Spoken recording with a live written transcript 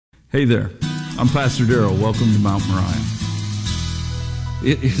Hey there, I'm Pastor Darrell. Welcome to Mount Moriah.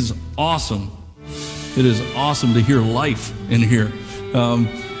 It is awesome. It is awesome to hear life in here.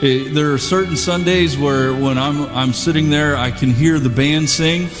 There are certain Sundays where when I'm sitting there, I can hear the band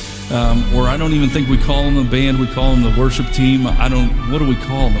sing, or I don't even think we call them the band. We call them the worship team. What do we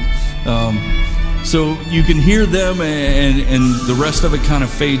call them? So you can hear them and the rest of it kind of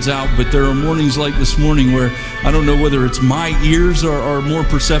fades out, but there are mornings like this morning where I don't know whether it's my ears are more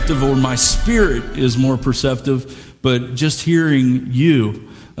perceptive or my spirit is more perceptive, but just hearing you,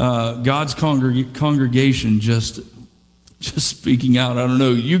 God's congregation just speaking out. I don't know,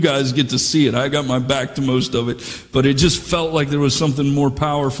 you guys get to see it. I got my back to most of it, but it just felt like there was something more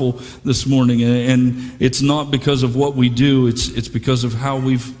powerful this morning, and it's not because of what we do, it's because of how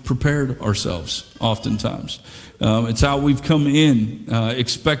we've prepared ourselves oftentimes. It's how we've come in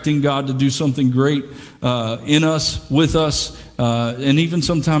expecting God to do something great in us, with us, and even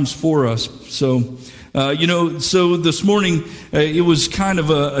sometimes for us. So so this morning it was kind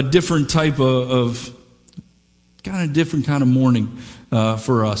of a different type of different kind of morning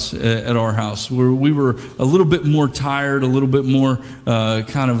for us at our house, where we were a little bit more tired, a little bit more I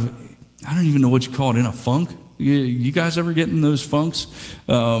don't even know what you call it, in a funk. You guys ever get in those funks?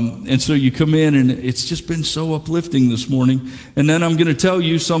 And so you come in, and it's just been so uplifting this morning. And then I'm going to tell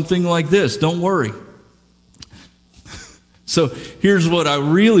you something like this: don't worry. So here's what I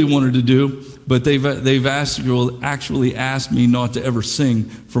really wanted to do, but they've actually asked me not to ever sing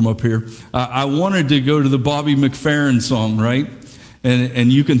from up here. I wanted to go to the Bobby McFerrin song, right?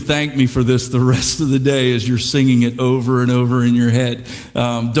 And you can thank me for this the rest of the day as you're singing it over and over in your head.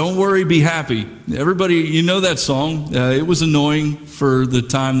 Don't worry, be happy. Everybody, you know that song. It was annoying for the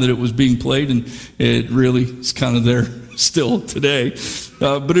time that it was being played, and it really is kind of there still today.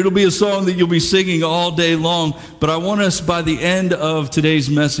 But it'll be a song that you'll be singing all day long. But I want us, by the end of today's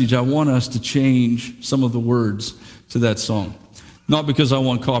message, I want us to change some of the words to that song. Not because I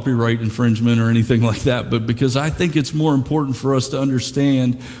want copyright infringement or anything like that, but because I think it's more important for us to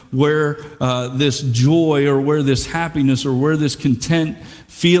understand where this joy or where this happiness or where this content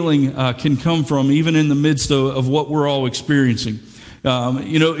feeling can come from, even in the midst of what we're all experiencing.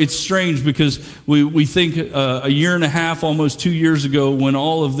 It's strange because we think a year and a half, almost 2 years ago, when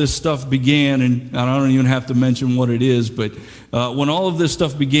all of this stuff began, and I don't even have to mention what it is, but when all of this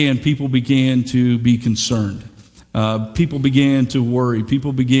stuff began, people began to be concerned. People began to worry.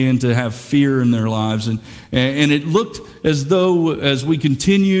 People began to have fear in their lives. And it looked as though, as we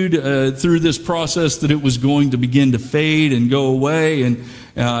continued through this process, that it was going to begin to fade and go away.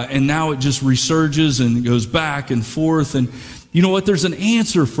 And now it just resurges and goes back and forth. And you know what? There's an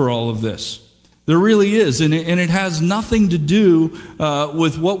answer for all of this. There really is, and it has nothing to do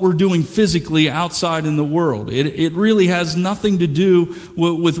with what we're doing physically outside in the world. It really has nothing to do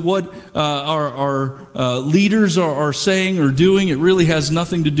with what our leaders are saying or doing. It really has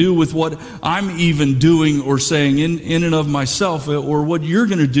nothing to do with what I'm even doing or saying in and of myself, or what you're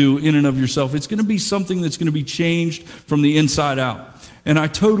going to do in and of yourself. It's going to be something that's going to be changed from the inside out. And I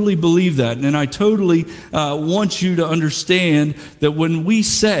totally believe that, and I totally want you to understand that when we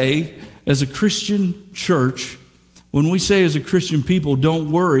say, as a Christian church, when we say as a Christian people,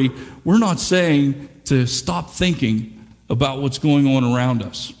 don't worry, we're not saying to stop thinking about what's going on around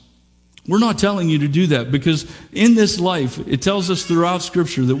us. We're not telling you to do that, because in this life, it tells us throughout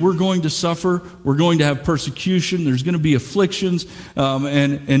Scripture that we're going to suffer, we're going to have persecution, there's going to be afflictions,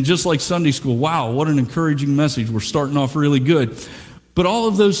 and just like Sunday school, wow, what an encouraging message. We're starting off really good. But all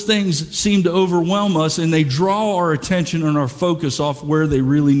of those things seem to overwhelm us, and they draw our attention and our focus off where they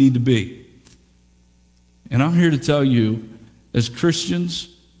really need to be. And I'm here to tell you, as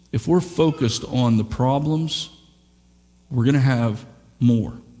Christians, if we're focused on the problems, we're going to have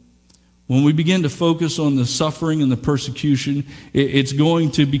more. When we begin to focus on the suffering and the persecution, it's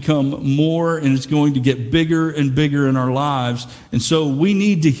going to become more, and it's going to get bigger and bigger in our lives. And so we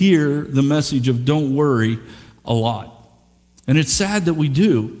need to hear the message of don't worry a lot. And it's sad that we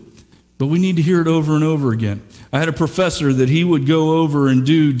do, but we need to hear it over and over again. I had a professor that he would go over and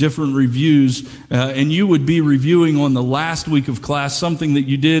do different reviews, and you would be reviewing on the last week of class something that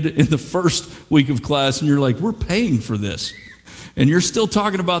you did in the first week of class, and you're like, we're paying for this. And you're still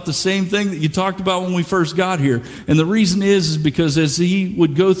talking about the same thing that you talked about when we first got here. And the reason is because as he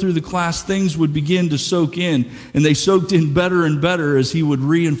would go through the class, things would begin to soak in. And they soaked in better and better as he would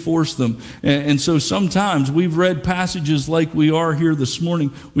reinforce them. And so sometimes we've read passages like we are here this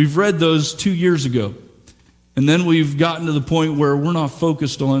morning. We've read those 2 years ago. And then we've gotten to the point where we're not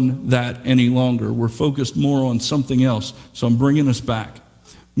focused on that any longer. We're focused more on something else. So I'm bringing us back.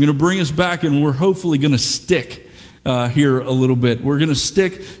 I'm going to bring us back, and we're hopefully going to stick here a little bit. We're going to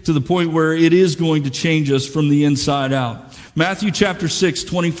stick to the point where it is going to change us from the inside out. Matthew chapter 6,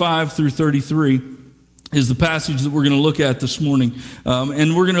 25 through 33 is the passage that we're going to look at this morning.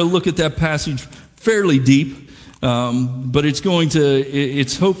 And we're going to look at that passage fairly deep. But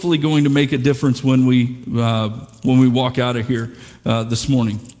it's hopefully going to make a difference when we walk out of here this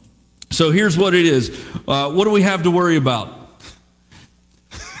morning. So here's what it is. What do we have to worry about?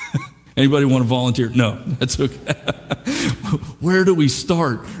 Anybody want to volunteer? No, that's okay. Where do we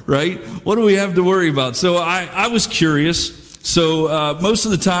start, right? What do we have to worry about? So I was curious. So most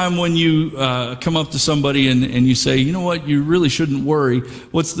of the time when you come up to somebody and you say, you know what, you really shouldn't worry,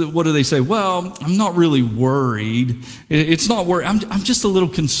 what do they say? Well, I'm not really worried. It's not worry. I'm just a little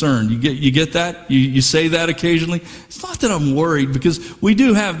concerned. You get that? You say that occasionally. It's not that I'm worried, because we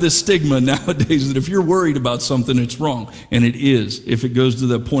do have this stigma nowadays that if you're worried about something, it's wrong. And it is, if it goes to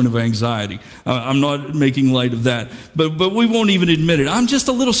the point of anxiety. I'm not making light of that. But we won't even admit it. I'm just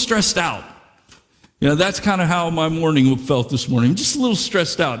a little stressed out. You know, that's kind of how my morning felt this morning. I'm just a little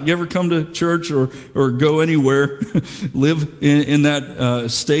stressed out. You ever come to church or go anywhere, live in that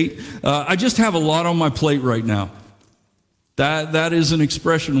state? I just have a lot on my plate right now. That is an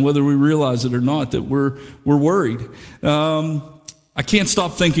expression, whether we realize it or not, that we're worried. I can't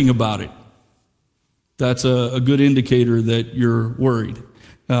stop thinking about it. That's a good indicator that you're worried.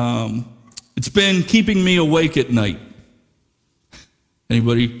 It's been keeping me awake at night.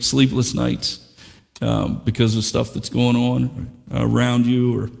 Anybody sleepless nights? Because of stuff that's going on around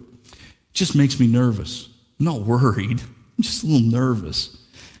you, or it just makes me nervous. I'm not worried, I'm just a little nervous.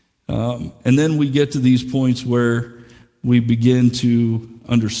 And then we get to these points where we begin to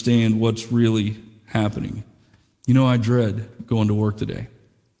understand what's really happening. You know, I dread going to work today.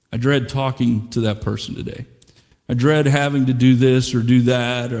 I dread talking to that person today. I dread having to do this or do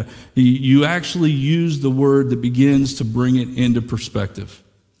that. Or you actually use the word that begins to bring it into perspective.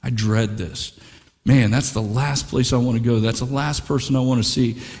 I dread this. Man, that's the last place I want to go. That's the last person I want to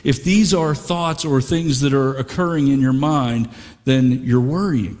see. If these are thoughts or things that are occurring in your mind, then you're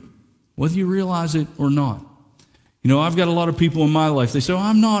worrying, whether you realize it or not. You know, I've got a lot of people in my life, they say, oh,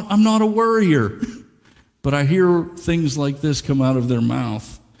 I'm not a worrier. But I hear things like this come out of their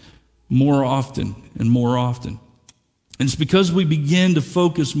mouth more often and more often. And it's because we begin to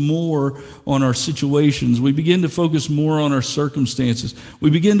focus more on our situations. We begin to focus more on our circumstances. We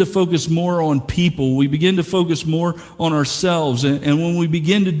begin to focus more on people. We begin to focus more on ourselves. And when we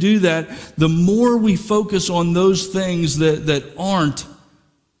begin to do that, the more we focus on those things that aren't,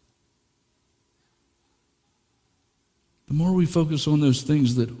 the more we focus on those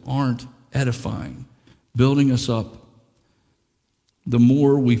things that aren't edifying, building us up, the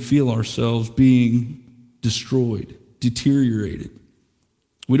more we feel ourselves being destroyed, deteriorated.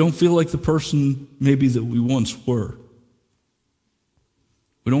 We don't feel like the person maybe that we once were.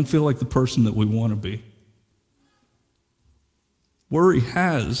 We don't feel like the person that we want to be. Worry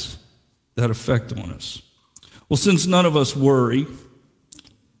has that effect on us. Well, since none of us worry,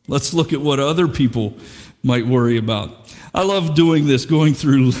 let's look at what other people might worry about. I love doing this, going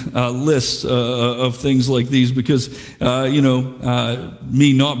through lists of things like these, because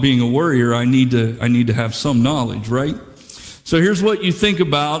me not being a worrier, I need to have some knowledge, right? So here's what you think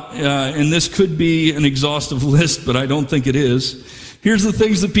about, and this could be an exhaustive list, but I don't think it is. Here's the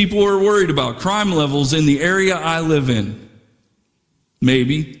things that people are worried about. Crime levels in the area I live in.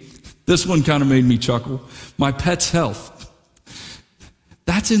 Maybe. This one kind of made me chuckle. My pet's health.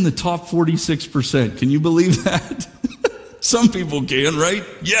 That's in the top 46%. Can you believe that? Some people can, right?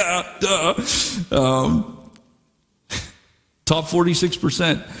 Yeah, duh. Top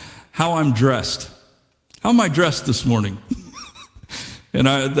 46%. How I'm dressed. How am I dressed this morning? And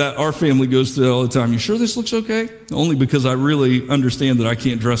our family goes through that all the time. You sure this looks okay? Only because I really understand that I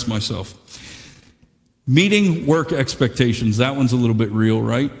can't dress myself. Meeting work expectations. That one's a little bit real,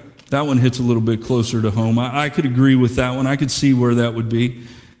 right? That one hits a little bit closer to home. I could agree with that one. I could see where that would be.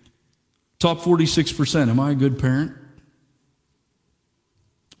 Top 46%. Am I a good parent?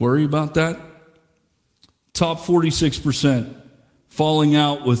 Worry about that? Top 46%. Falling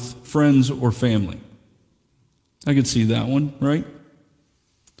out with friends or family. I could see that one, right?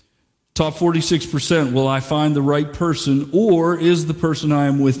 Top 46%. Will I find the right person, or is the person I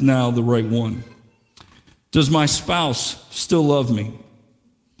am with now the right one? Does my spouse still love me?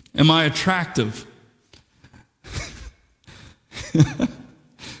 Am I attractive?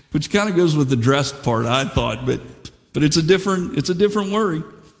 Which kind of goes with the dressed part, I thought, but it's a different worry.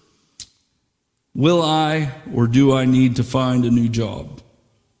 Will I or do I need to find a new job?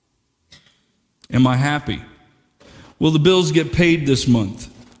 Am I happy? Will the bills get paid this month?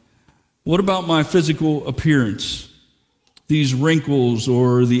 What about my physical appearance? these wrinkles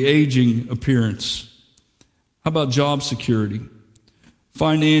or the aging appearance? How about job security,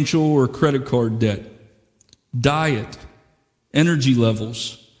 financial or credit card debt, diet, energy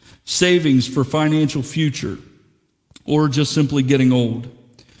levels, savings for financial future, or just simply getting old?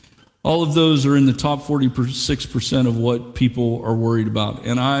 All of those are in the top 46% of what people are worried about.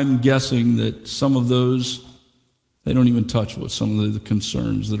 And I'm guessing that some of those, they don't even touch what some of the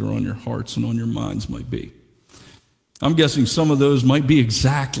concerns that are on your hearts and on your minds might be. I'm guessing some of those might be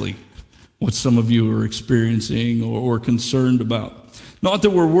exactly what some of you are experiencing or concerned about. Not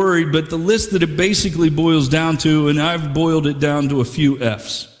that we're worried, but the list that it basically boils down to, and I've boiled it down to a few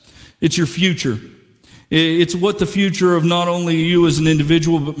F's. It's your future. It's what the future of not only you as an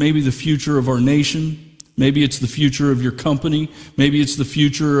individual, but maybe the future of our nation. Maybe it's the future of your company. Maybe it's the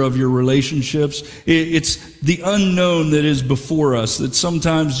future of your relationships. It's the unknown that is before us that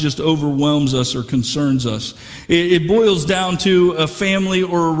sometimes just overwhelms us or concerns us. It boils down to a family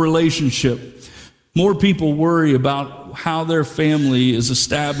or a relationship. More people worry about how their family is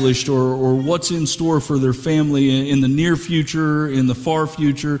established or what's in store for their family in the near future, in the far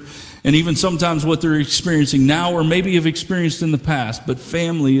future, and even sometimes what they're experiencing now or maybe have experienced in the past. But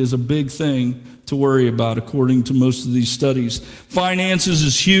family is a big thing to worry about, according to most of these studies. Finances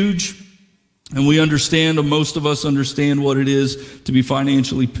is huge, and we understand, most of us understand what it is to be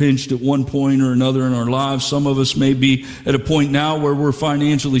financially pinched at one point or another in our lives. Some of us may be at a point now where we're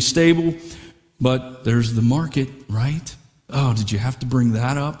financially stable, but there's the market, right? Oh, did you have to bring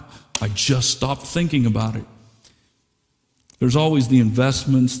that up? I just stopped thinking about it. There's always the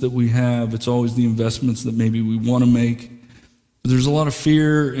investments that we have. It's always the investments that maybe we want to make. But there's a lot of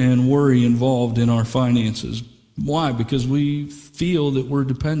fear and worry involved in our finances. Why? Because we feel that we're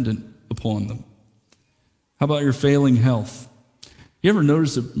dependent upon them. How about your failing health? You ever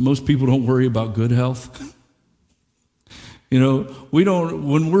notice that most people don't worry about good health? You know,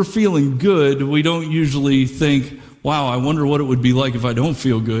 when we're feeling good, we don't usually think, wow, I wonder what it would be like if I don't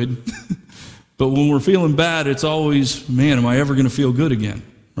feel good. But when we're feeling bad, it's always, man, am I ever going to feel good again,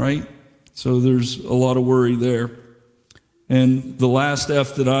 right? So there's a lot of worry there. And the last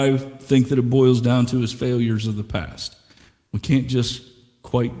F that I think that it boils down to is failures of the past. We can't just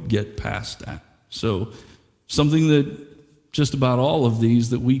quite get past that. So something that just about all of these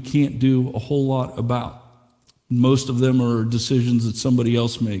that we can't do a whole lot about. Most of them are decisions that somebody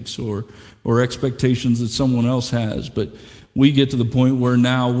else makes or expectations that someone else has. But we get to the point where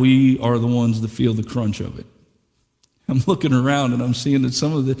now we are the ones that feel the crunch of it. I'm looking around and I'm seeing that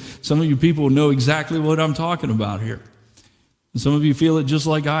some of you people know exactly what I'm talking about here. And some of you feel it just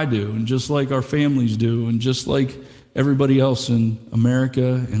like I do, and just like our families do, and just like everybody else in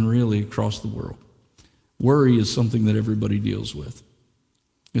America and really across the world. Worry is something that everybody deals with.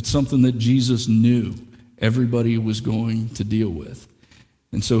 It's something that Jesus knew everybody was going to deal with.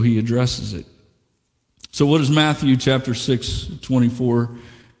 And so he addresses it. So what does Matthew chapter 6, 24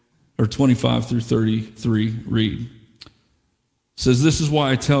 or 25 through 33 read? It says, this is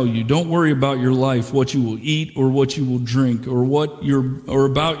why I tell you, don't worry about your life, what you will eat or what you will drink, or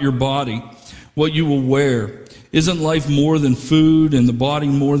about your body, what you will wear. Isn't life more than food and the body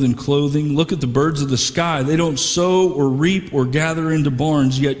more than clothing? Look at the birds of the sky. They don't sow or reap or gather into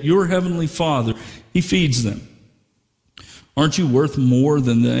barns, yet your heavenly Father, he feeds them. Aren't you worth more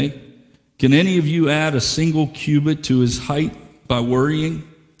than they? Can any of you add a single cubit to his height by worrying?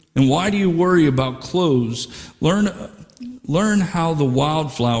 And why do you worry about clothes? Learn how the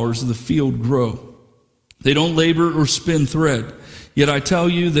wildflowers of the field grow. They don't labor or spin thread. Yet I tell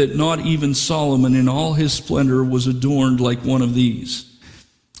you that not even Solomon in all his splendor was adorned like one of these.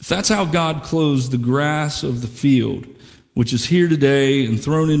 If that's how God clothes the grass of the field, which is here today and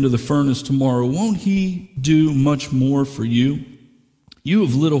thrown into the furnace tomorrow, won't he do much more for you? You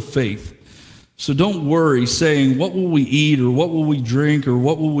have little faith. So don't worry, saying, what will we eat, or what will we drink, or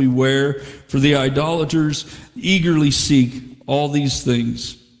what will we wear? For the idolaters eagerly seek all these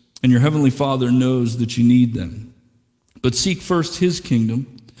things, and your heavenly Father knows that you need them. But seek first his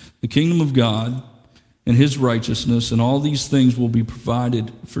kingdom, the kingdom of God, and his righteousness, and all these things will be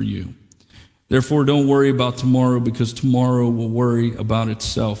provided for you. Therefore, don't worry about tomorrow, because tomorrow will worry about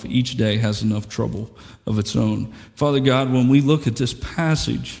itself. Each day has enough trouble of its own. Father God, when we look at this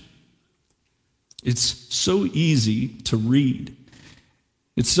passage, it's so easy to read.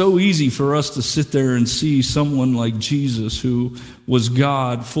 It's so easy for us to sit there and see someone like Jesus, who was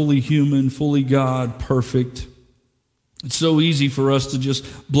God, fully human, fully God, perfect. It's so easy for us to just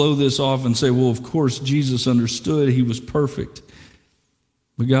blow this off and say, well, of course, Jesus understood. He was perfect.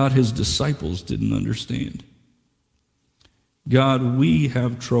 But God, his disciples didn't understand. God, we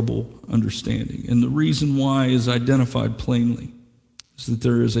have trouble understanding. And the reason why is identified plainly, is that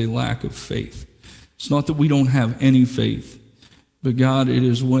there is a lack of faith. It's not that we don't have any faith, but God, it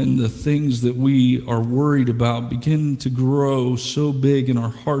is when the things that we are worried about begin to grow so big in our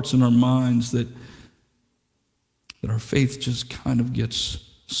hearts and our minds that our faith just kind of gets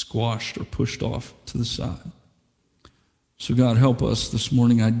squashed or pushed off to the side. So God, help us this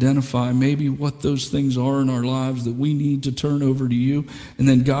morning identify maybe what those things are in our lives that we need to turn over to you. And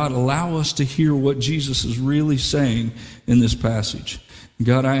then God, allow us to hear what Jesus is really saying in this passage.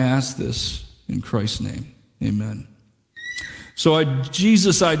 God, I ask this in Christ's name. Amen. So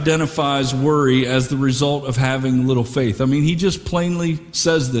Jesus identifies worry as the result of having little faith. I mean, he just plainly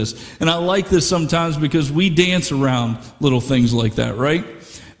says this. And I like this sometimes because we dance around little things like that, right?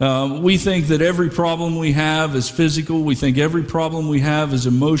 We think that every problem we have is physical. We think every problem we have is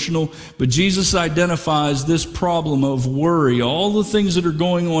emotional. But Jesus identifies this problem of worry, all the things that are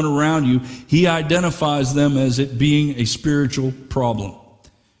going on around you, he identifies them as it being a spiritual problem.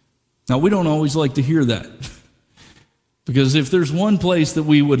 Now, we don't always like to hear that. Because if there's one place that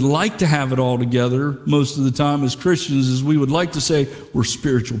we would like to have it all together most of the time as Christians, is we would like to say we're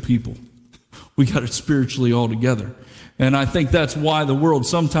spiritual people. We got it spiritually all together. And I think that's why the world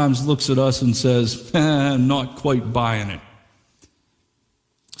sometimes looks at us and says, I'm not quite buying it.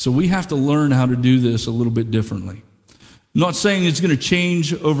 So we have to learn how to do this a little bit differently. I'm not saying it's going to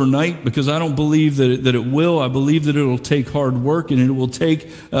change overnight, because I don't believe that it will. I believe that it will take hard work, and it will take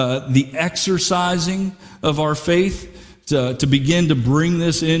the exercising of our faith to begin to bring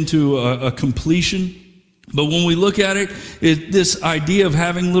this into a completion. But when we look at it, this idea of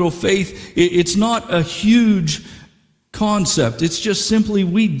having little faith, it's not a huge concept. It's just simply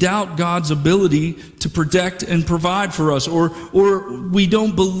we doubt God's ability to protect and provide for us, or we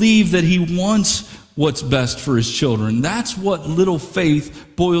don't believe that he wants what's best for his children. That's what little faith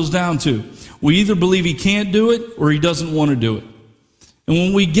boils down to. We either believe he can't do it or he doesn't want to do it. And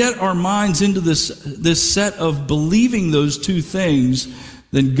when we get our minds into this set of believing those two things,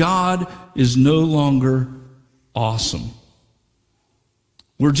 then God is no longer awesome.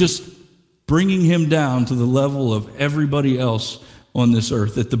 We're just bringing him down to the level of everybody else on this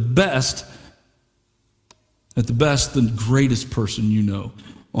earth. At the best, the greatest person you know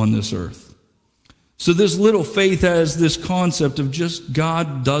on this earth. So this little faith has this concept of just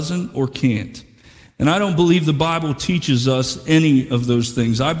God doesn't or can't. And I don't believe the Bible teaches us any of those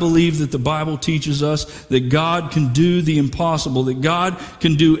things. I believe that the Bible teaches us that God can do the impossible, that God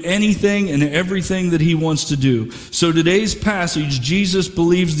can do anything and everything that he wants to do. So today's passage, Jesus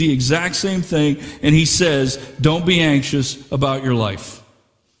believes the exact same thing, and he says, don't be anxious about your life.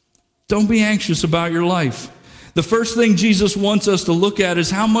 Don't be anxious about your life. The first thing Jesus wants us to look at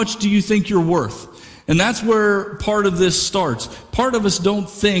is, how much do you think you're worth? And that's where part of this starts. Part of us don't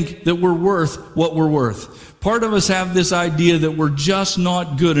think that we're worth what we're worth. Part of us have this idea that we're just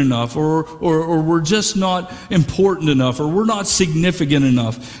not good enough, or we're just not important enough, or we're not significant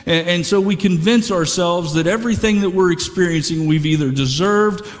enough. And so we convince ourselves that everything that we're experiencing we've either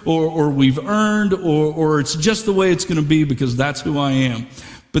deserved or we've earned, or it's just the way it's going to be because that's who I am.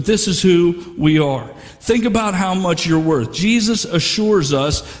 But this is who we are. Think about how much you're worth. Jesus assures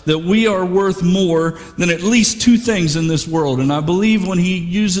us that we are worth more than at least two things in this world. And I believe when he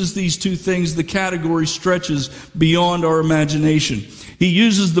uses these two things, the category stretches beyond our imagination. He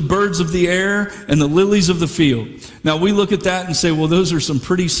uses the birds of the air and the lilies of the field. Now we look at that and say, well, those are some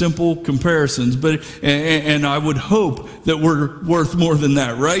pretty simple comparisons, and I would hope that we're worth more than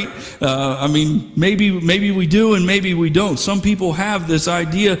that, right? I mean, maybe we do and maybe we don't. Some people have this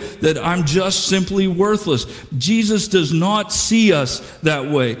idea that I'm just simply worthless. Jesus does not see us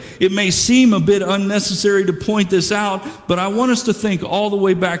that way. It may seem a bit unnecessary to point this out, but I want us to think all the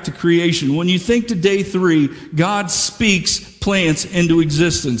way back to creation. When you think to day 3, God speaks plants into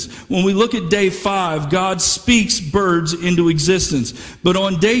existence. When we look at day 5, God speaks birds into existence. But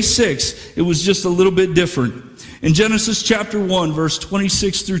on day 6, it was just a little bit different. In Genesis chapter 1, verse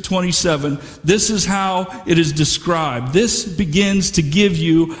 26 through 27, this is how it is described. This begins to give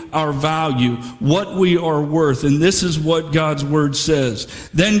you our value, what we are worth. And this is what God's word says.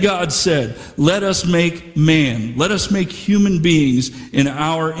 Then God said, let us make man. Let us make human beings in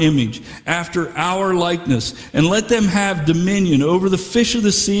our image, after our likeness, and let them have dominion over the fish of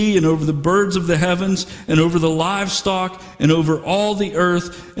the sea, and over the birds of the heavens, and over the livestock, and over all the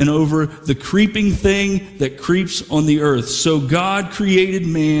earth, and over the creeping thing that creeps on the earth. So God created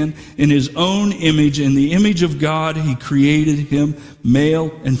man in his own image. In the image of God, he created him,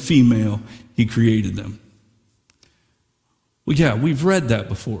 male and female, he created them. Well, yeah, we've read that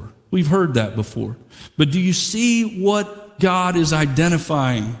before. We've heard that before. But do you see what what God is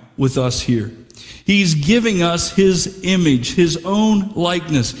identifying with us here. He's giving us his image, his own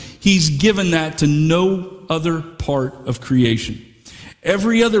likeness. He's given that to no other part of creation.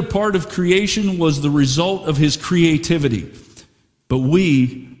 Every other part of creation was the result of his creativity. But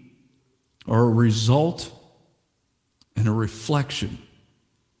we are a result and a reflection,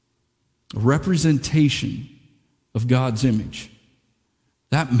 a representation of God's image.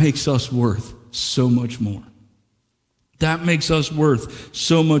 That makes us worth so much more. That makes us worth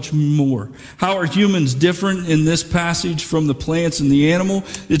so much more. How are humans different in this passage from the plants and the animal?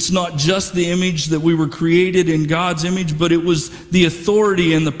 It's not just the image that we were created in God's image, but it was the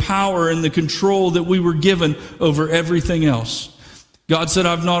authority and the power and the control that we were given over everything else. God said,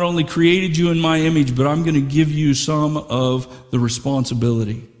 I've not only created you in my image, but I'm going to give you some of the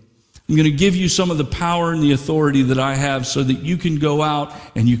responsibility. I'm going to give you some of the power and the authority that I have so that you can go out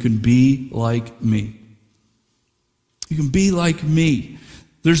and you can be like me. You can be like me.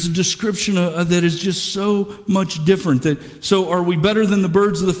 There's a description that is just so much different. So are we better than the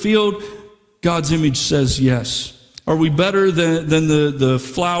birds of the field? God's image says yes. Are we better than the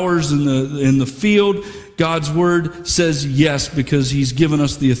flowers in the field? God's word says yes, because he's given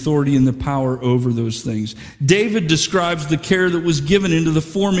us the authority and the power over those things. David describes the care that was given into the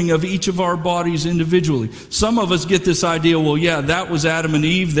forming of each of our bodies individually. Some of us get this idea, well, yeah, that was Adam and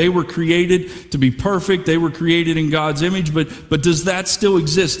Eve. They were created to be perfect. They were created in God's image. But does that still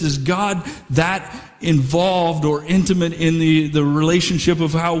exist? Is God that involved or intimate in the relationship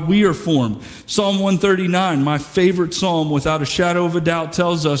of how we are formed? Psalm 139, my favorite psalm, without a shadow of a doubt,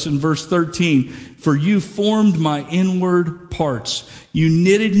 tells us in verse 13, for you formed my inward parts. You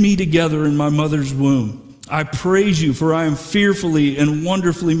knitted me together in my mother's womb. I praise you, for I am fearfully and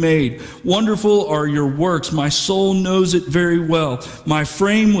wonderfully made. Wonderful are your works. My soul knows it very well. My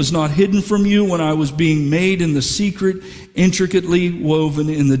frame was not hidden from you when I was being made in the secret, intricately woven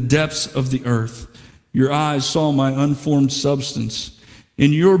in the depths of the earth. Your eyes saw my unformed substance.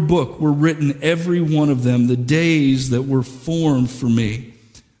 In your book were written, every one of them, the days that were formed for me,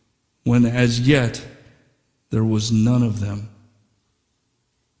 when as yet there was none of them.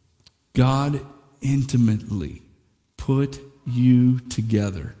 God intimately put you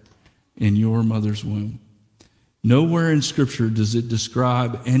together in your mother's womb. Nowhere in Scripture does it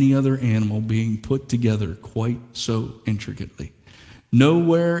describe any other animal being put together quite so intricately.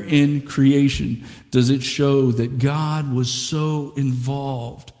 Nowhere in creation does it show that God was so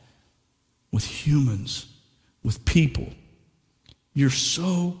involved with humans, with people. You're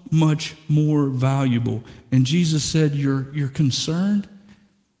so much more valuable. And Jesus said, you're concerned?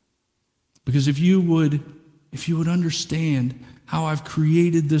 Because if you would understand how I've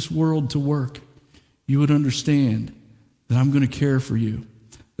created this world to work, you would understand that I'm going to care for you,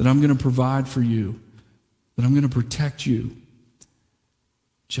 that I'm going to provide for you, that I'm going to protect you,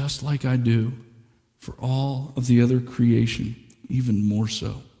 just like I do for all of the other creation, even more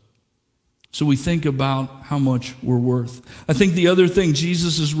so. So we think about how much we're worth. I think the other thing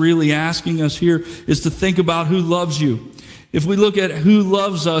Jesus is really asking us here is to think about who loves you. If we look at who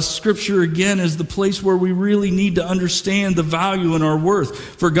loves us, Scripture again is the place where we really need to understand the value and our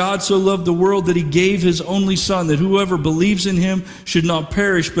worth. For God so loved the world that he gave his only Son, that whoever believes in him should not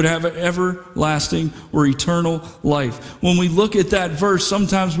perish but have everlasting or eternal life. When we look at that verse,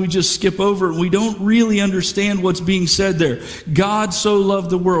 sometimes we just skip over it and we don't really understand what's being said there. God so loved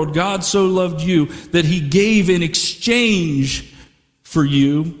the world, God so loved you, that he gave in exchange for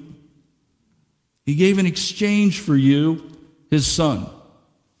you. He gave in exchange for you his Son.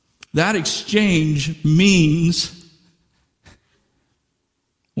 That exchange means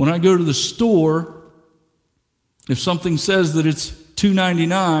when I go to the store, if something says that it's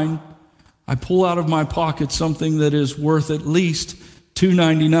 $2.99, I pull out of my pocket something that is worth at least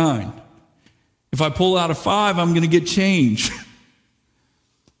 $2.99. If I pull out a $5, I'm going to get change.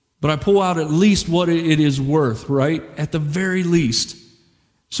 But I pull out at least what it is worth, right? At the very least.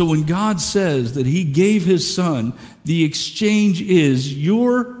 So when God says that he gave his Son, the exchange is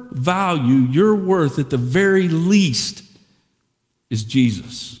your value, your worth at the very least is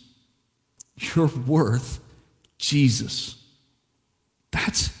Jesus. Your worth, Jesus.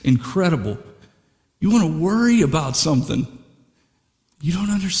 That's incredible. You want to worry about something. You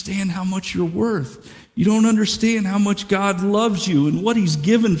don't understand how much you're worth. You don't understand how much God loves you and what he's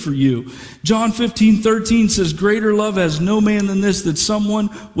given for you. John 15:13 says, greater love has no man than this, that someone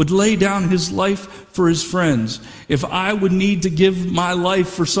would lay down his life for his friends. If I would need to give my life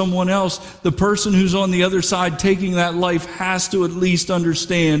for someone else, the person who's on the other side taking that life has to at least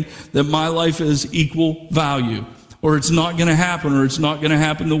understand that my life is equal value, or it's not going to happen, or it's not going to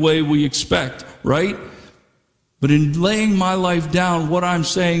happen the way we expect, right? But in laying my life down, what I'm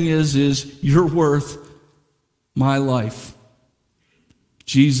saying is you're worth my life.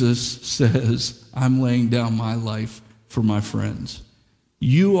 Jesus says, I'm laying down my life for my friends.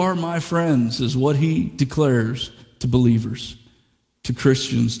 You are my friends, is what he declares to believers, to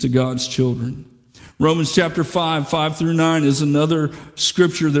Christians, to God's children. Romans chapter 5 through 9 is another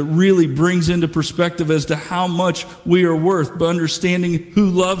scripture that really brings into perspective as to how much we are worth by understanding who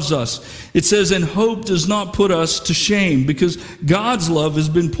loves us. It says, and hope does not put us to shame, because God's love has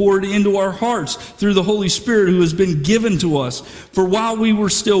been poured into our hearts through the Holy Spirit who has been given to us. For while we were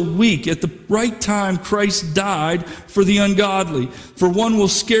still weak, at the right time Christ died for the ungodly. For one will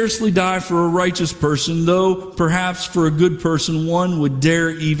scarcely die for a righteous person, though perhaps for a good person one would dare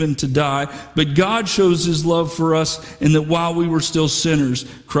even to die. But God shows his love for us in that while we were still sinners,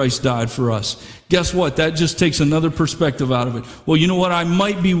 Christ died for us. Guess what? That just takes another perspective out of it. Well, you know what? I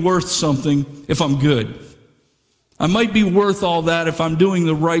might be worth something if I'm good. I might be worth all that if I'm doing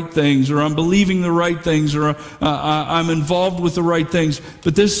the right things, or I'm believing the right things, or I'm involved with the right things.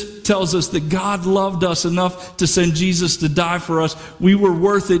 But this tells us that God loved us enough to send Jesus to die for us. We were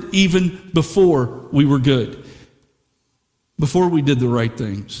worth it even before we were good, before we did the right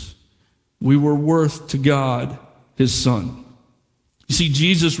things. We were worth to God, his Son. You see,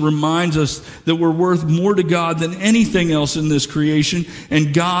 Jesus reminds us that we're worth more to God than anything else in this creation,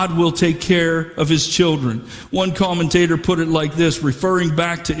 and God will take care of his children. One commentator put it like this, referring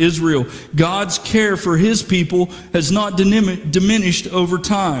back to Israel: God's care for his people has not diminished over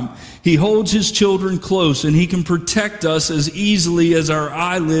time. He holds his children close, and he can protect us as easily as our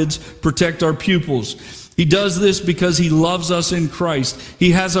eyelids protect our pupils. He does this because he loves us in Christ.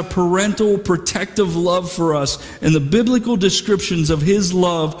 He has a parental protective love for us, and the biblical descriptions of his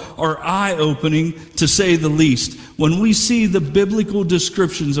love are eye-opening, to say the least. When we see the biblical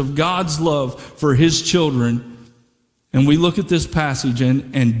descriptions of God's love for his children, and we look at this passage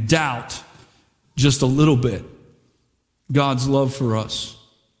and doubt just a little bit God's love for us,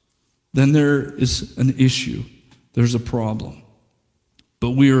 then there is an issue. There's a problem.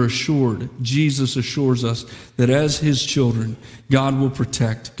 But we are assured, Jesus assures us, that as his children, God will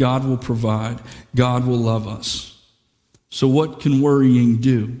protect, God will provide, God will love us. So what can worrying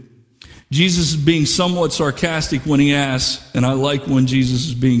do? Jesus is being somewhat sarcastic when he asks, and I like when Jesus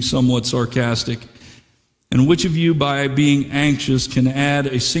is being somewhat sarcastic, and which of you by being anxious can add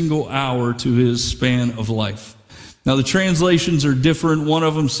a single hour to his span of life? Now the translations are different. One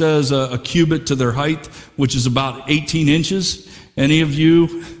of them says a cubit to their height, which is about 18 inches. Any of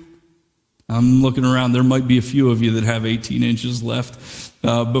you, I'm looking around, there might be a few of you that have 18 inches left,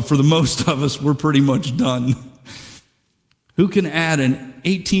 but for the most of us, we're pretty much done. Who can add an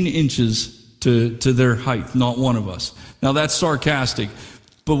 18 inches to their height? Not one of us. Now that's sarcastic,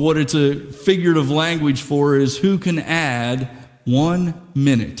 but what it's a figurative language for is who can add 1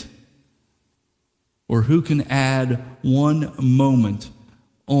 minute, or who can add 1 moment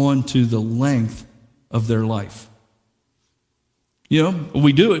onto the length of their life. You know,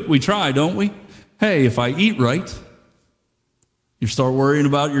 we do it. We try, don't we? Hey, if I eat right, you start worrying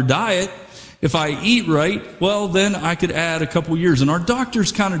about your diet. If I eat right, well, then I could add a couple years. And our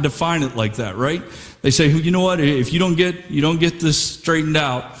doctors kind of define it like that, right? They say, you know what? If you don't get this straightened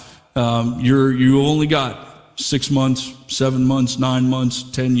out, you only got 6 months, 7 months, 9 months,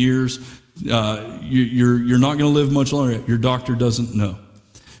 10 years. You're not going to live much longer. Your doctor doesn't know.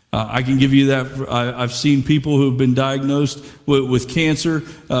 I can give you that. I've seen people who have been diagnosed with cancer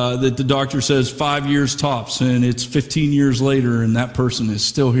that the doctor says 5 years tops, and it's 15 years later, and that person is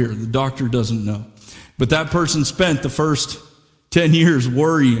still here. The doctor doesn't know. But that person spent the first 10 years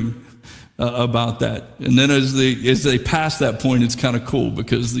worrying about that. And then as they pass that point, it's kind of cool,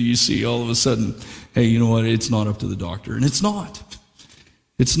 because you see all of a sudden, hey, you know what? It's not up to the doctor. And it's not.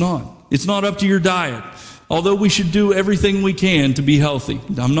 It's not. It's not up to your diet. Although we should do everything we can to be healthy.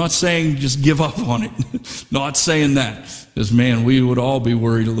 I'm not saying just give up on it. Not saying that. Because, man, we would all be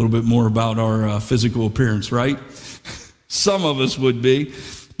worried a little bit more about our physical appearance, right? Some of us would be.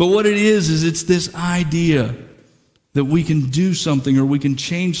 But what it is it's this idea that we can do something, or we can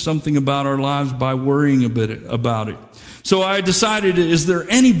change something about our lives by worrying a bit about it. So I decided, is there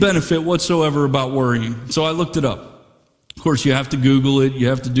any benefit whatsoever about worrying? So I looked it up. Of course, you have to Google it. You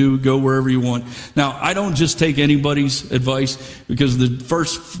have to go wherever you want. Now, I don't just take anybody's advice, because the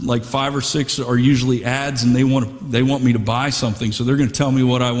first like 5 or 6 are usually ads, and they want me to buy something, so they're going to tell me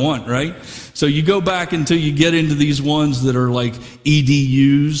what I want, right? So you go back until you get into these ones that are like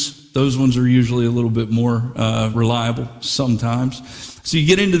EDUs, Those ones are usually a little bit more reliable sometimes. So you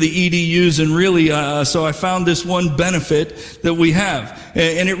get into the EDUs, and really, so I found this one benefit that we have,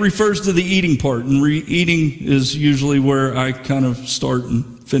 and it refers to the eating part, and eating is usually where I kind of start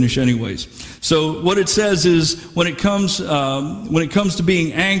and finish anyways. So what it says is, when it comes to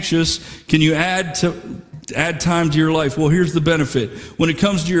being anxious, can you add time to your life? Well, here's the benefit. When it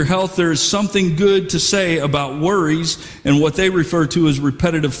comes to your health, there is something good to say about worries and what they refer to as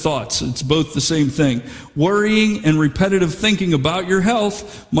repetitive thoughts. It's both the same thing. Worrying and repetitive thinking about your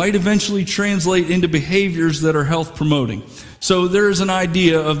health might eventually translate into behaviors that are health promoting. So there is an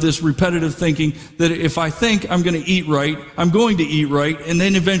idea of this repetitive thinking that if I think I'm going to eat right, I'm going to eat right, and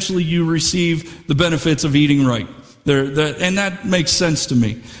then eventually you receive the benefits of eating right. And that makes sense to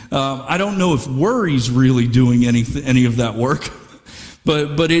me. I don't know if worry's really doing any of that work,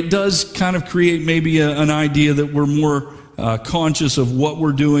 but it does kind of create maybe an idea that we're more conscious of what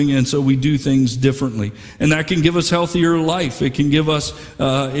we're doing, and so we do things differently. And that can give us healthier life. It can give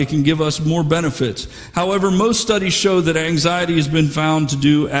us more benefits. However, most studies show that anxiety has been found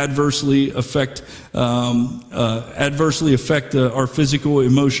to adversely affect our physical,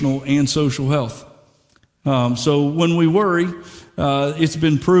 emotional, and social health. So when we worry, it's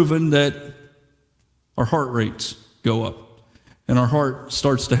been proven that our heart rates go up, and our heart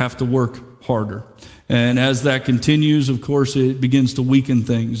starts to have to work harder. And as that continues, of course, it begins to weaken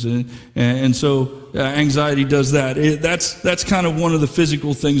things. And so anxiety does that. That's kind of one of the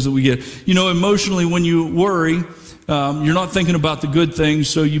physical things that we get. You know, emotionally, when you worry, you're not thinking about the good things,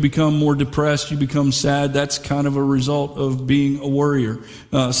 so you become more depressed, you become sad. That's kind of a result of being a worrier.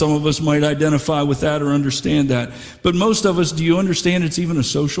 Some of us might identify with that or understand that. But most of us, do you understand it's even a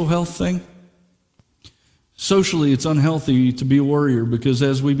social health thing? Socially, it's unhealthy to be a worrier, because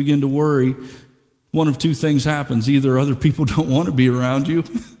as we begin to worry, one of two things happens. Either other people don't want to be around you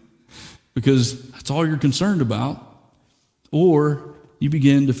because that's all you're concerned about, or you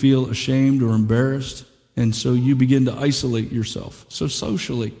begin to feel ashamed or embarrassed, and so you begin to isolate yourself. So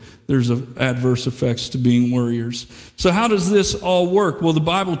socially, there's adverse effects to being worriers. So how does this all work? Well, the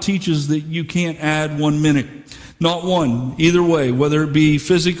Bible teaches that you can't add 1 minute. Not one, either way, whether it be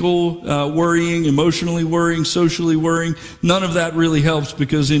physical worrying, emotionally worrying, socially worrying, none of that really helps,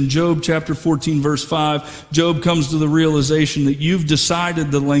 because in Job chapter 14, verse 5, Job comes to the realization that you've decided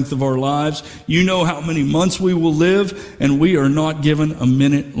the length of our lives. You know how many months we will live, and we are not given a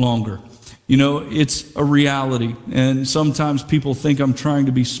minute longer. You know, it's a reality, and sometimes people think I'm trying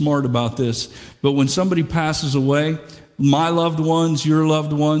to be smart about this, but when somebody passes away, my loved ones, your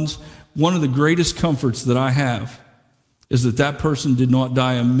loved ones, one of the greatest comforts that I have is that person did not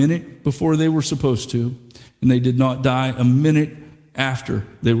die a minute before they were supposed to, and they did not die a minute after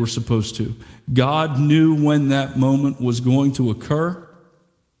they were supposed to. God knew when that moment was going to occur,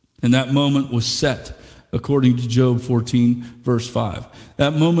 and that moment was set, according to Job 14, verse 5.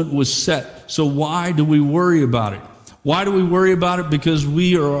 That moment was set. So why do we worry about it? Why do we worry about it? Because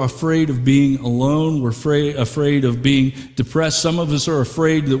we are afraid of being alone. We're afraid of being depressed. Some of us are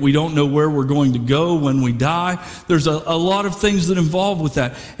afraid that we don't know where we're going to go when we die. There's a lot of things that involve with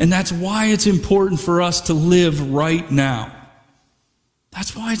that. And that's why it's important for us to live right now.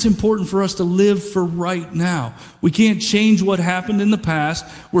 That's why it's important for us to live for right now. We can't change what happened in the past.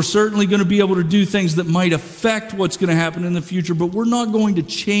 We're certainly going to be able to do things that might affect what's going to happen in the future, but we're not going to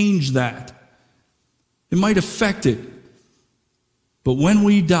change that. It might affect it. But when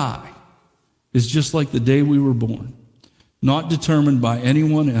we die, it's just like the day we were born, not determined by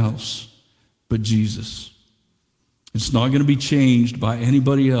anyone else but Jesus. It's not going to be changed by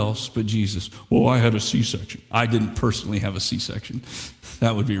anybody else but Jesus. Well, I had a C-section. I didn't personally have a C-section.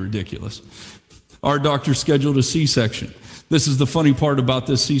 That would be ridiculous. Our doctor scheduled a C-section. This is the funny part about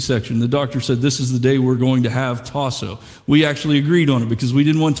this C-section. The doctor said, this is the day we're going to have Tasso. We actually agreed on it because we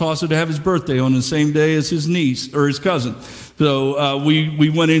didn't want Tasso to have his birthday on the same day as his niece or his cousin. So we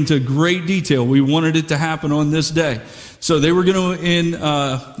went into great detail. We wanted it to happen on this day. So they were going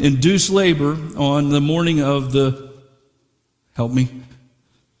to induce labor on the morning of the, help me,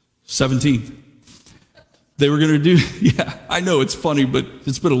 17th. They were going to do, yeah, I know it's funny, but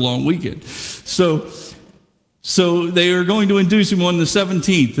it's been a long weekend. So they are going to induce him on the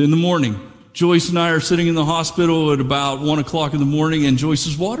 17th in the morning. Joyce and I are sitting in the hospital at about 1 o'clock in the morning, and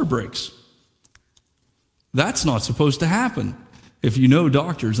Joyce's water breaks. That's not supposed to happen. If you know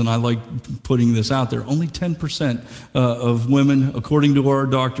doctors, and I like putting this out there, only 10% of women, according to our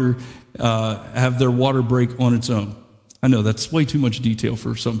doctor, have their water break on its own. I know that's way too much detail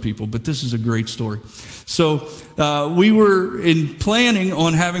for some people, but this is a great story. So we were planning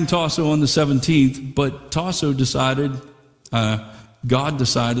on having Tasso on the 17th, but Tasso decided, God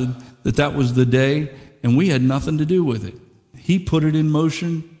decided that that was the day, and we had nothing to do with it. He put it in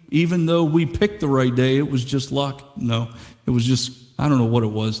motion. Even though we picked the right day, it was just luck. No, it was just, I don't know what it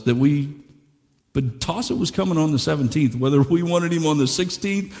was, but Tasso was coming on the 17th, whether we wanted him on the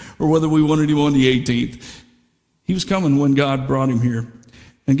 16th or whether we wanted him on the 18th. He was coming when God brought him here.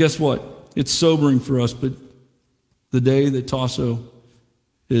 And guess what? It's sobering for us, but the day that Tasso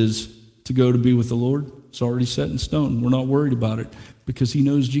is to go to be with the Lord, it's already set in stone. We're not worried about it because he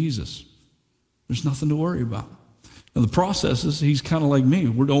knows Jesus. There's nothing to worry about. Now the processes, he's kind of like me.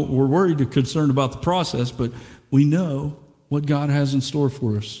 We're worried and concerned about the process, but we know what God has in store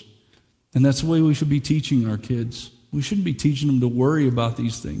for us. And that's the way we should be teaching our kids. We shouldn't be teaching them to worry about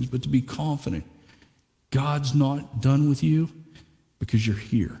these things, but to be confident. God's not done with you because you're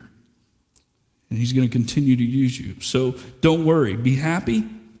here. And he's going to continue to use you. So don't worry. Be happy.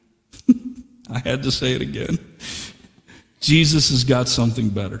 I had to say it again. Jesus has got something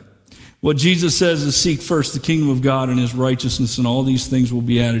better. What Jesus says is seek first the kingdom of God and his righteousness, and all these things will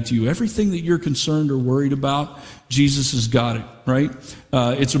be added to you. Everything that you're concerned or worried about, Jesus has got it, right?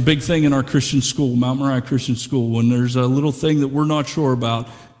 It's a big thing in our Christian school, Mount Moriah Christian School. When there's a little thing that we're not sure about,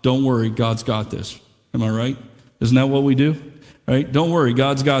 don't worry, God's got this. Am I right? Isn't that what we do? Right? Don't worry,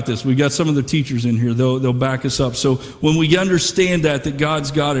 God's got this. We got some of the teachers in here. They'll back us up. So when we understand that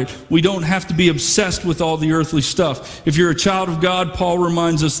God's got it, we don't have to be obsessed with all the earthly stuff. If you're a child of God, Paul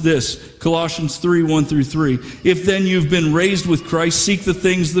reminds us this, Colossians 3:1-3. If then you've been raised with Christ, seek the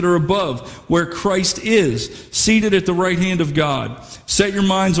things that are above, where Christ is, seated at the right hand of God. Set your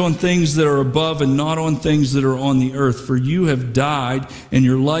minds on things that are above and not on things that are on the earth. For you have died, and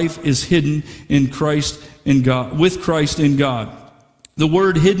your life is hidden in Christ in God, with Christ in God. The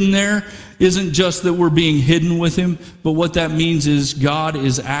word hidden there isn't just that we're being hidden with him, but what that means is God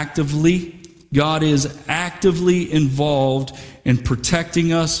is actively involved in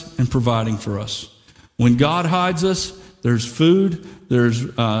protecting us and providing for us. When God hides us, there's food,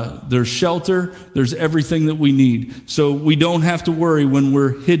 there's shelter, there's everything that we need. So we don't have to worry when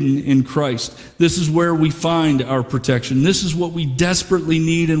we're hidden in Christ. This is where we find our protection. This is what we desperately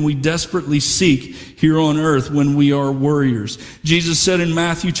need and we desperately seek here on earth when we are warriors. Jesus said in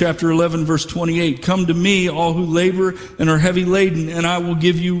Matthew chapter 11, verse 28, come to me, all who labor and are heavy laden, and I will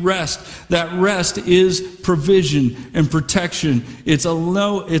give you rest. That rest is provision and protection. It's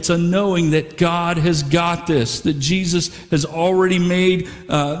a knowing that God has got this, that Jesus has already made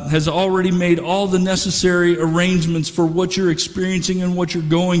all the necessary arrangements for what you're experiencing and what you're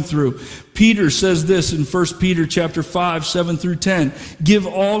going through. Peter says this in 1 Peter chapter 5, 7-10. Give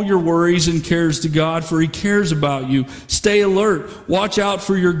all your worries and cares to God, for he cares about you. Stay alert. Watch out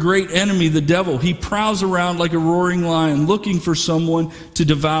for your great enemy, the devil. He prowls around like a roaring lion, looking for someone to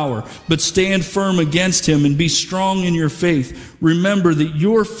devour. But stand firm against him and be strong in your faith. Remember that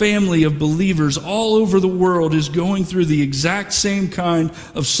your family of believers all over the world is going through the exact same kind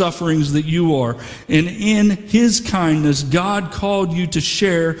of sufferings that you are. And in his kindness, God called you to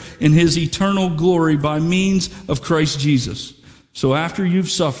share in his eternal glory by means of Christ Jesus. So after you've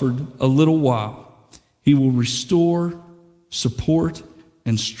suffered a little while, he will restore, support,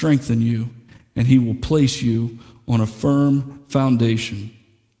 and strengthen you, and he will place you on a firm foundation.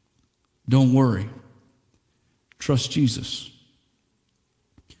 Don't worry. Trust Jesus.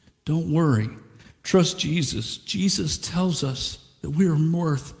 Don't worry. Trust Jesus. Jesus tells us that we are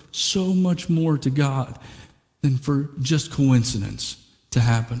worth so much more to God than for just coincidence to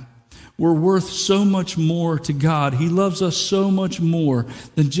happen. We're worth so much more to God. He loves us so much more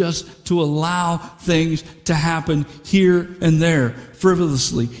than just to allow things to happen here and there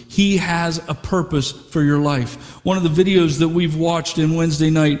frivolously. He has a purpose for your life. One of the videos that we've watched in Wednesday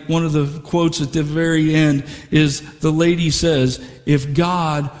night, one of the quotes at the very end is the lady says, if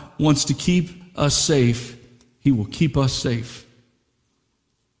God wants to keep us safe, he will keep us safe.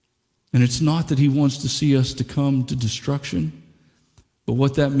 And it's not that he wants to see us to come to destruction. But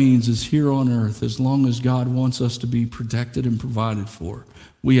what that means is here on earth, as long as God wants us to be protected and provided for,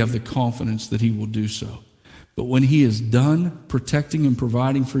 we have the confidence that he will do so. But when he is done protecting and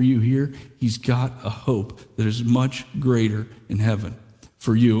providing for you here, he's got a hope that is much greater in heaven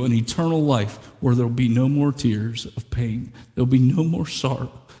for you, an eternal life where there'll be no more tears of pain. There'll be no more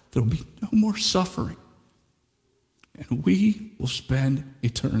sorrow. There'll be no more suffering. And we will spend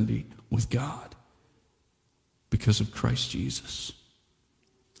eternity with God because of Christ Jesus.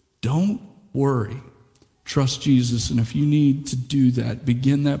 Don't worry. Trust Jesus. And if you need to do that,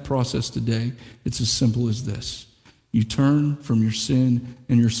 begin that process today. It's as simple as this. You turn from your sin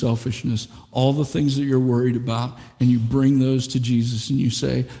and your selfishness, all the things that you're worried about, and you bring those to Jesus and you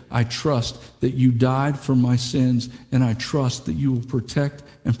say, I trust that you died for my sins, and I trust that you will protect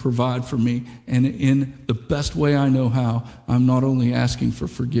and provide for me. And in the best way I know how, I'm not only asking for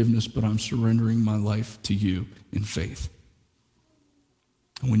forgiveness, but I'm surrendering my life to you in faith.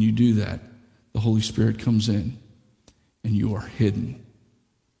 And when you do that, the Holy Spirit comes in and you are hidden.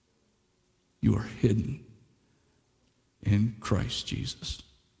 You are hidden in Christ Jesus.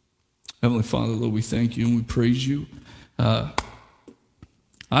 Heavenly Father, Lord, we thank you and we praise you. I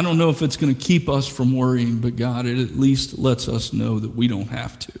don't know if it's going to keep us from worrying, but God, it at least lets us know that we don't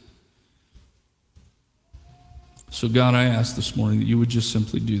have to. So God, I ask this morning that you would just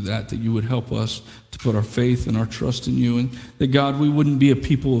simply do that you would help us to put our faith and our trust in you, and that, God, we wouldn't be a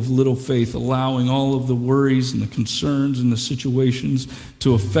people of little faith, allowing all of the worries and the concerns and the situations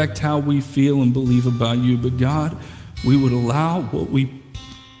to affect how we feel and believe about you. But God, we would allow what we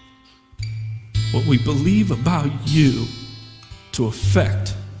believe about you to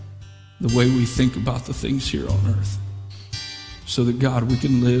affect the way we think about the things here on earth. So that, God, we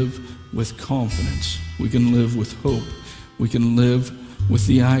can live with confidence. We can live with hope. We can live with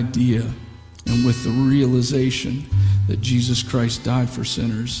the idea and with the realization that Jesus Christ died for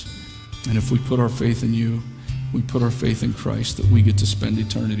sinners. And if we put our faith in you, we put our faith in Christ, that we get to spend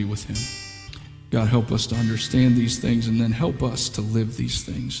eternity with him. God, help us to understand these things, and then help us to live these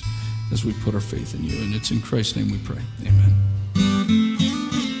things as we put our faith in you. And it's in Christ's name we pray. Amen.